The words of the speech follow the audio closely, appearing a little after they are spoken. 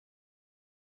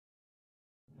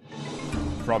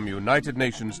From United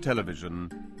Nations Television,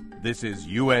 this is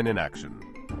UN in Action.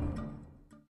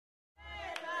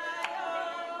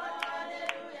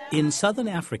 In southern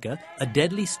Africa, a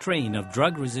deadly strain of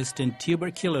drug-resistant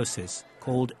tuberculosis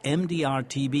called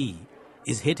MDR-TB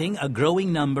is hitting a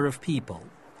growing number of people.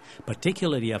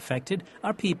 Particularly affected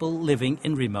are people living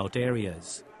in remote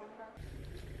areas.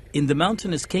 In the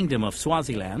mountainous kingdom of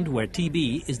Swaziland, where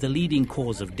TB is the leading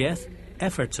cause of death,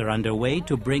 efforts are underway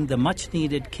to bring the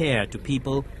much-needed care to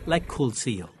people like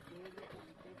Kulsil.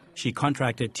 She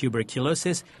contracted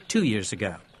tuberculosis 2 years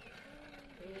ago.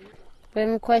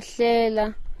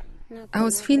 I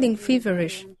was feeling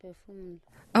feverish.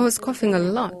 I was coughing a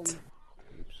lot.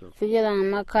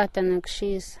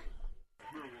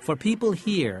 For people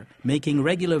here, making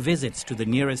regular visits to the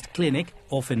nearest clinic,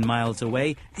 often miles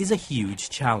away, is a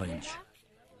huge challenge.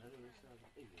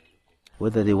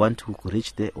 Whether they want to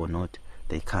reach there or not,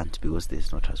 they can't because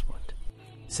there's no transport.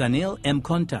 Sanil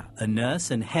Mkonta, a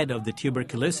nurse and head of the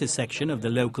tuberculosis section of the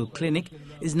local clinic,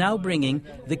 is now bringing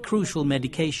the crucial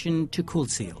medication to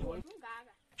Kulsil.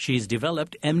 She's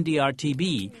developed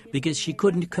MDR-TB because she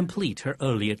couldn't complete her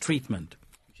earlier treatment.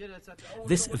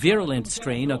 This virulent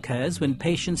strain occurs when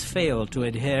patients fail to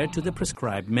adhere to the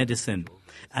prescribed medicine,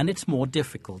 and it's more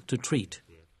difficult to treat.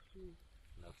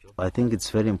 I think it's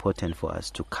very important for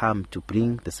us to come to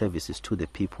bring the services to the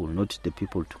people, not the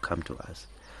people to come to us.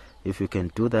 If we can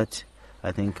do that,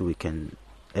 I think we can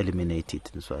eliminate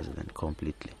it in Swaziland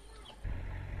completely.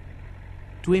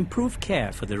 To improve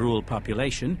care for the rural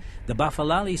population, the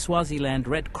Bafalali Swaziland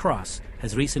Red Cross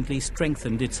has recently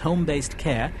strengthened its home-based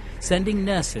care, sending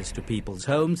nurses to people's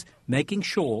homes, making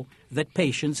sure that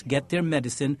patients get their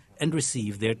medicine and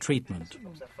receive their treatment.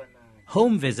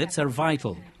 Home visits are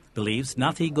vital, believes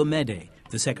Nathi Gomede,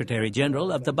 the Secretary-General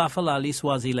of the Bafalali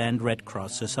Swaziland Red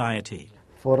Cross Society.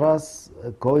 For us,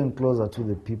 going closer to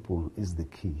the people is the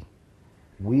key.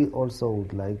 We also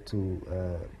would like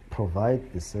to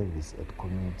provide the service at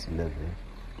community level,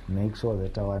 make sure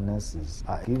that our nurses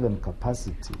are given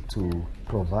capacity to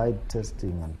provide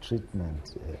testing and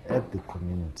treatment at the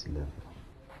community level.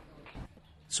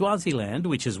 Swaziland,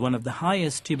 which is one of the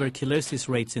highest tuberculosis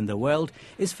rates in the world,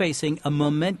 is facing a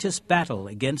momentous battle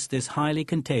against this highly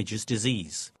contagious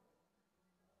disease.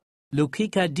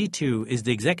 Lucica Ditiu is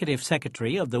the Executive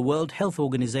Secretary of the World Health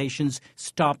Organization's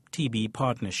Stop TB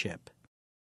Partnership.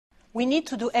 We need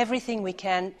to do everything we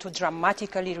can to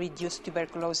dramatically reduce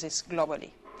tuberculosis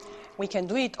globally. We can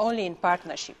do it only in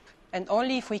partnership, and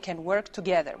only if we can work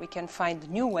together we can find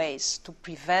new ways to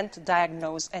prevent,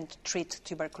 diagnose and treat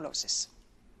tuberculosis.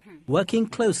 Working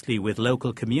closely with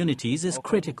local communities is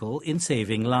critical in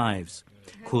saving lives.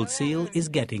 Kulsil is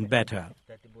getting better.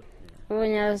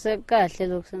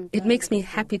 It makes me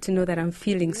happy to know that I'm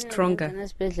feeling stronger.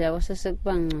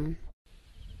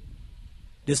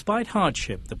 Despite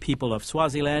hardship, the people of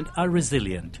Swaziland are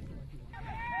resilient.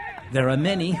 There are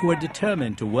many who are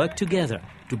determined to work together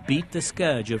to beat the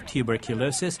scourge of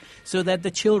tuberculosis so that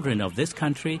the children of this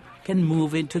country can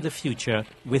move into the future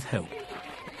with hope.